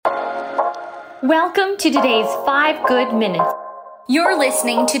Welcome to today's 5 Good Minutes. You're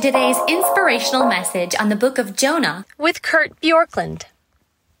listening to today's inspirational message on the book of Jonah with Kurt Bjorklund.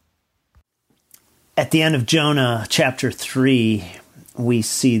 At the end of Jonah chapter 3, we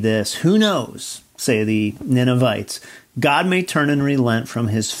see this. Who knows, say the Ninevites, God may turn and relent from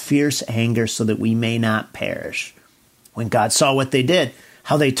his fierce anger so that we may not perish. When God saw what they did,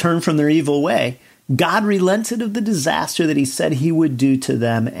 how they turned from their evil way, God relented of the disaster that he said he would do to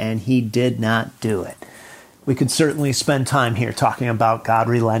them, and he did not do it. We could certainly spend time here talking about God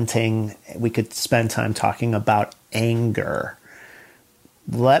relenting. We could spend time talking about anger.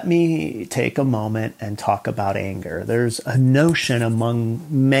 Let me take a moment and talk about anger. There's a notion among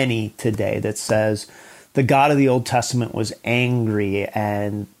many today that says the God of the Old Testament was angry,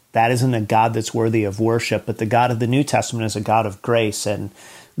 and that isn't a God that's worthy of worship, but the God of the New Testament is a God of grace, and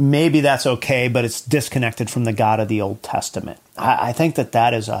maybe that's okay, but it's disconnected from the God of the Old Testament. I think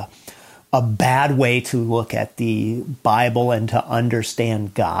that is a bad way to look at the Bible and to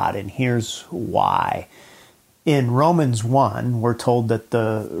understand God, and here's why. In Romans 1, we're told that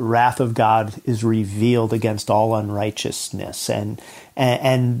the wrath of God is revealed against all unrighteousness, and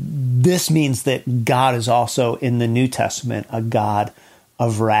this means that God is also in the New Testament a God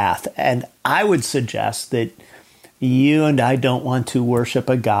of wrath. And I would suggest that you and I don't want to worship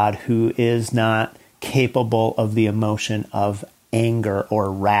a God who is not capable of the emotion of anger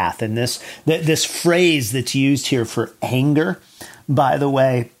or wrath. And this phrase that's used here for anger, by the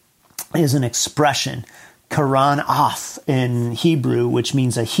way, is an expression, karan ath in Hebrew, which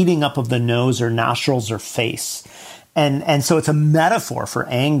means a heating up of the nose or nostrils or face. And so it's a metaphor for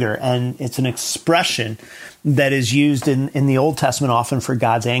anger, and it's an expression that is used in the Old Testament often for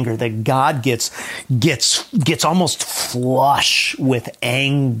God's anger, that God gets almost flush with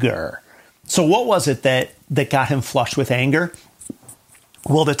anger. So what was it that got him flushed with anger?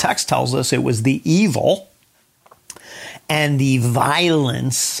 Well, the text tells us it was the evil and the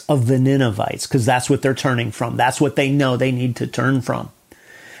violence of the Ninevites, because that's what they're turning from. That's what they know they need to turn from.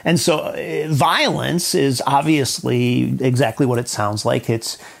 And so violence is obviously exactly what it sounds like.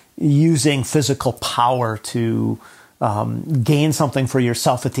 It's using physical power to gain something for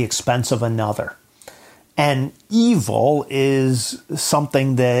yourself at the expense of another. And evil is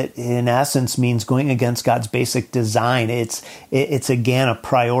something that, in essence, means going against God's basic design. It's again a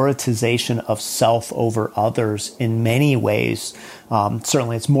prioritization of self over others in many ways.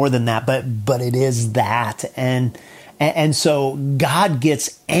 Certainly, it's more than that, but it is that. And so God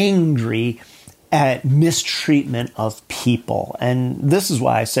gets angry at mistreatment of people. And this is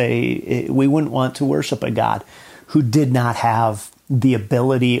why I say we wouldn't want to worship a God who did not have the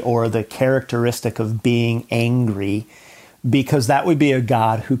ability or the characteristic of being angry, because that would be a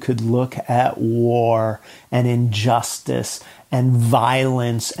God who could look at war and injustice and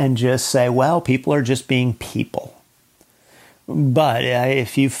violence and just say, well, people are just being people. But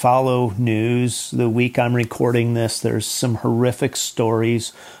if you follow news, the week I'm recording this, there's some horrific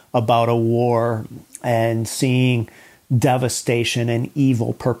stories about a war and seeing devastation and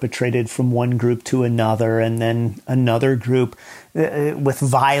evil perpetrated from one group to another, and then another group with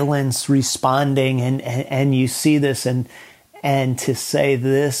violence responding, and you see this, and to say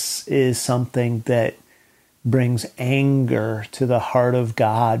this is something that brings anger to the heart of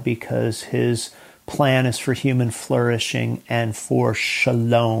God, because his plan is for human flourishing and for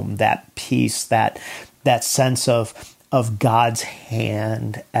shalom, that peace, that sense of God's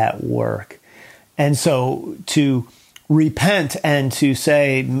hand at work. And so to repent and to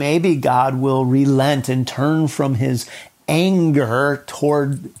say maybe God will relent and turn from his anger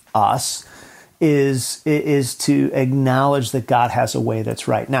toward us is to acknowledge that God has a way that's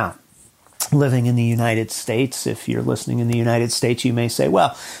right. Now, living in the United States, if you're listening in the United States, you may say,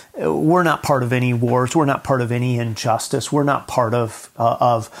 well, we're not part of any wars. We're not part of any injustice. We're not part of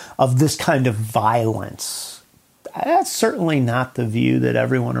this kind of violence. That's certainly not the view that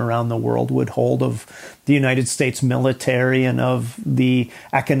everyone around the world would hold of the United States military and of the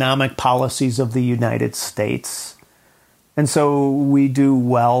economic policies of the United States. And so we do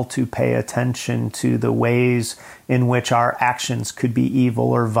well to pay attention to the ways in which our actions could be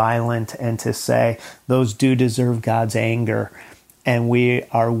evil or violent, and to say those do deserve God's anger. And we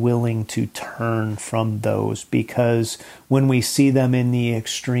are willing to turn from those, because when we see them in the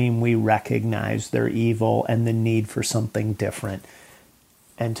extreme, we recognize their evil and the need for something different.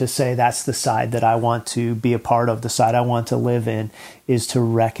 And to say that's the side that I want to be a part of, the side I want to live in, is to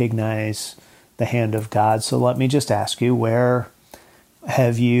recognize the hand of God. So let me just ask you, where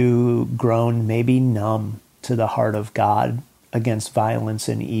have you grown maybe numb to the heart of God against violence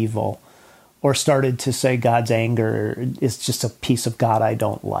and evil? Or started to say God's anger is just a piece of God I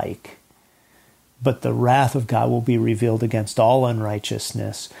don't like? but the wrath of God will be revealed against all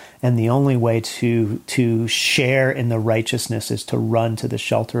unrighteousness. And the only way to share in the righteousness is to run to the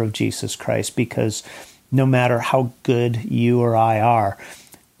shelter of Jesus Christ, because no matter how good you or I are,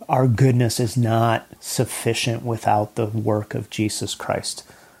 our goodness is not sufficient without the work of Jesus Christ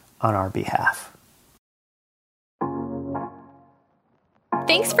on our behalf.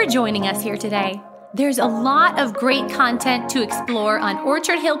 Thanks for joining us here today. There's a lot of great content to explore on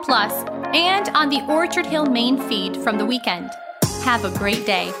Orchard Hill Plus and on the Orchard Hill main feed from the weekend. Have a great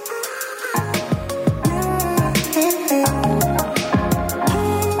day.